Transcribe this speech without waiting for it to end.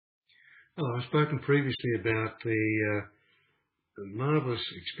Well, I've spoken previously about the marvellous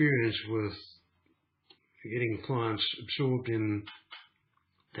experience with getting clients absorbed in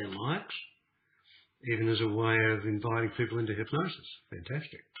their likes, even as a way of inviting people into hypnosis.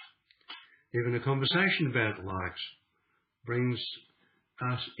 Fantastic. Even a conversation about likes brings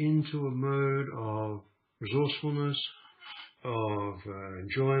us into a mode of resourcefulness, of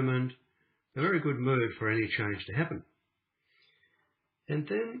enjoyment, a very good mood for any change to happen. And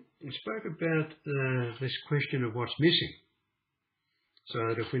then we spoke about this question of what's missing, so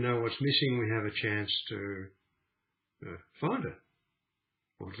that if we know what's missing, we have a chance to find it,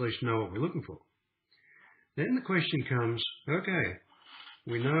 or at least know what we're looking for. Then the question comes, okay,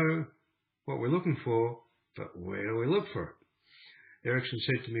 we know what we're looking for, but where do we look for it? Erickson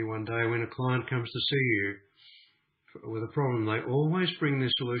said to me one day, when a client comes to see you with a problem, they always bring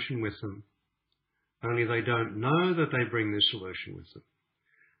their solution with them, only they don't know that they bring their solution with them.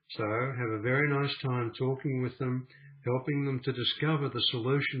 So have a very nice time talking with them, helping them to discover the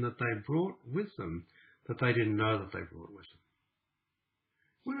solution that they brought with them that they didn't know that they brought with them.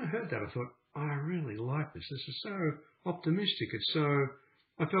 When I heard that, I thought, I really like this. This is so optimistic.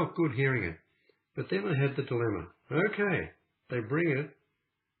 I felt good hearing it. But then I had the dilemma. Okay, they bring it,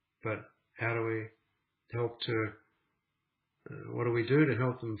 but how do we help to, what do we do to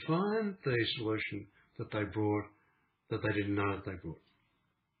help them find the solution that they brought that they didn't know that they brought?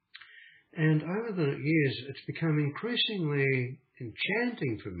 And over the years, it's become increasingly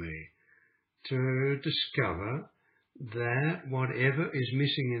enchanting for me to discover that whatever is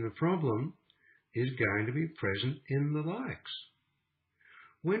missing in the problem is going to be present in the likes.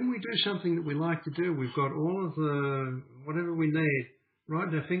 When we do something that we like to do, we've got all of the, whatever we need right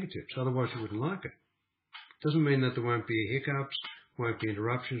at our fingertips, otherwise we wouldn't like it. Doesn't mean that there won't be hiccups, won't be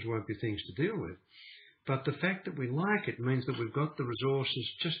interruptions, won't be things to deal with. But the fact that we like it means that we've got the resources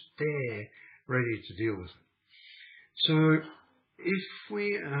just there, ready to deal with it. So if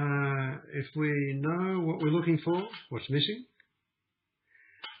we know what we're looking for, what's missing,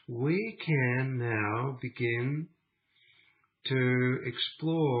 we can now begin to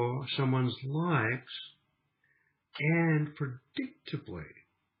explore someone's likes and predictably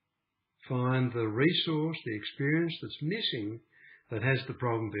find the resource, the experience that's missing that has the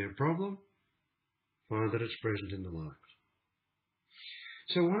problem be a problem, find that it's present in the likes.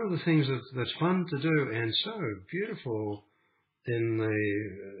 So one of the things that's fun to do and so beautiful in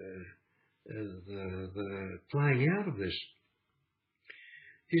the playing out of this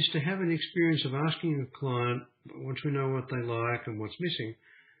is to have an experience of asking a client, once we know what they like and what's missing,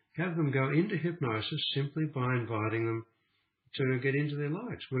 have them go into hypnosis simply by inviting them to get into their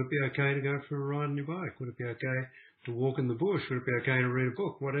likes. Would it be okay to go for a ride on your bike? Would it be okay to walk in the bush? Would it be okay to read a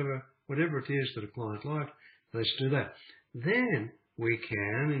book? Whatever it is that a client likes, let's do that. Then we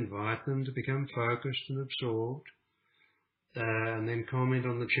can invite them to become focused and absorbed, and then comment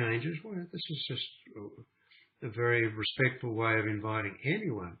on the changes. Well, this is just a very respectful way of inviting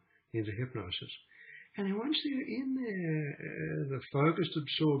anyone into hypnosis. And then once they're in there, the focused,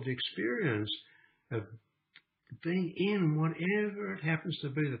 absorbed experience of being in whatever it happens to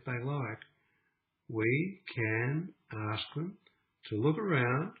be that they like, we can ask them to look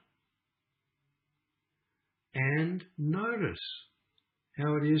around and notice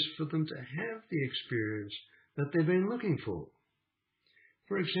how it is for them to have the experience that they've been looking for.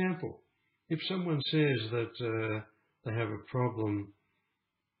 For example, if someone says that they have a problem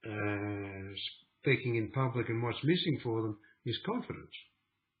speaking in public and what's missing for them is confidence,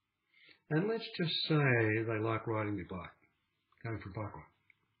 and let's just say they like riding their bike, going for a bike ride.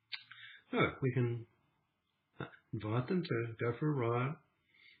 So we can invite them to go for a ride,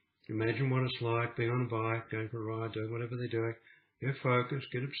 imagine what it's like being on a bike, going for a ride, doing whatever they're doing, get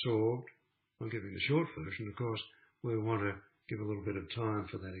focused, get absorbed. I'm giving the short version, of course. We want to give a little bit of time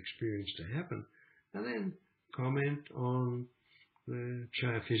for that experience to happen, and then comment on the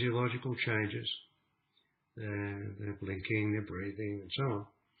physiological changes, their blinking, their breathing, and so on.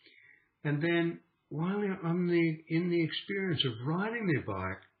 And then while they're in the experience of riding their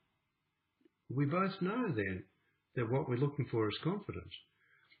bike, we both know then that what we're looking for is confidence.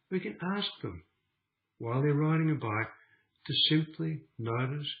 We can ask them, while they're riding a bike, to simply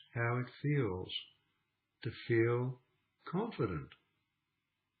notice how it feels to feel confident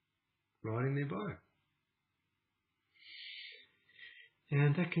riding their bike.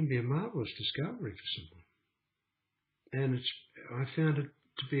 And that can be a marvellous discovery for someone. And I found it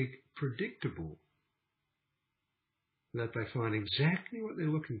to be predictable that they find exactly what they're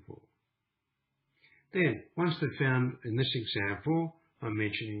looking for. Then, once they've found, in this example, I'm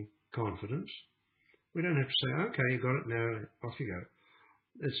mentioning confidence, we don't have to say, okay, you got it, now off you go.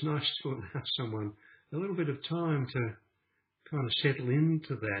 it's nice to allow someone a little bit of time to kind of settle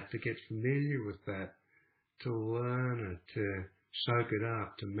into that, to get familiar with that, to learn it, to soak it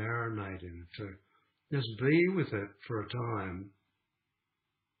up, to marinate in it, to just be with it for a time.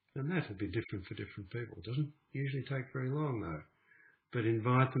 And that will be different for different people. It doesn't usually take very long though. But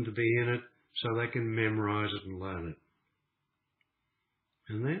invite them to be in it so they can memorise it and learn it.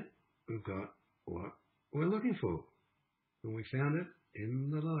 And then we've got what we're looking for. And we found it in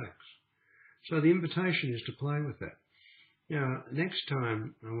the likes. So the invitation is to play with that. Now, next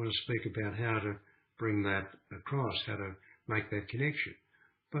time I want to speak about how to bring that across, how to make that connection.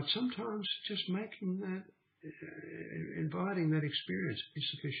 But sometimes just making that, inviting that experience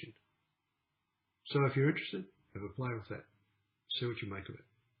is sufficient. So if you're interested, have a play with that. See what you make of it.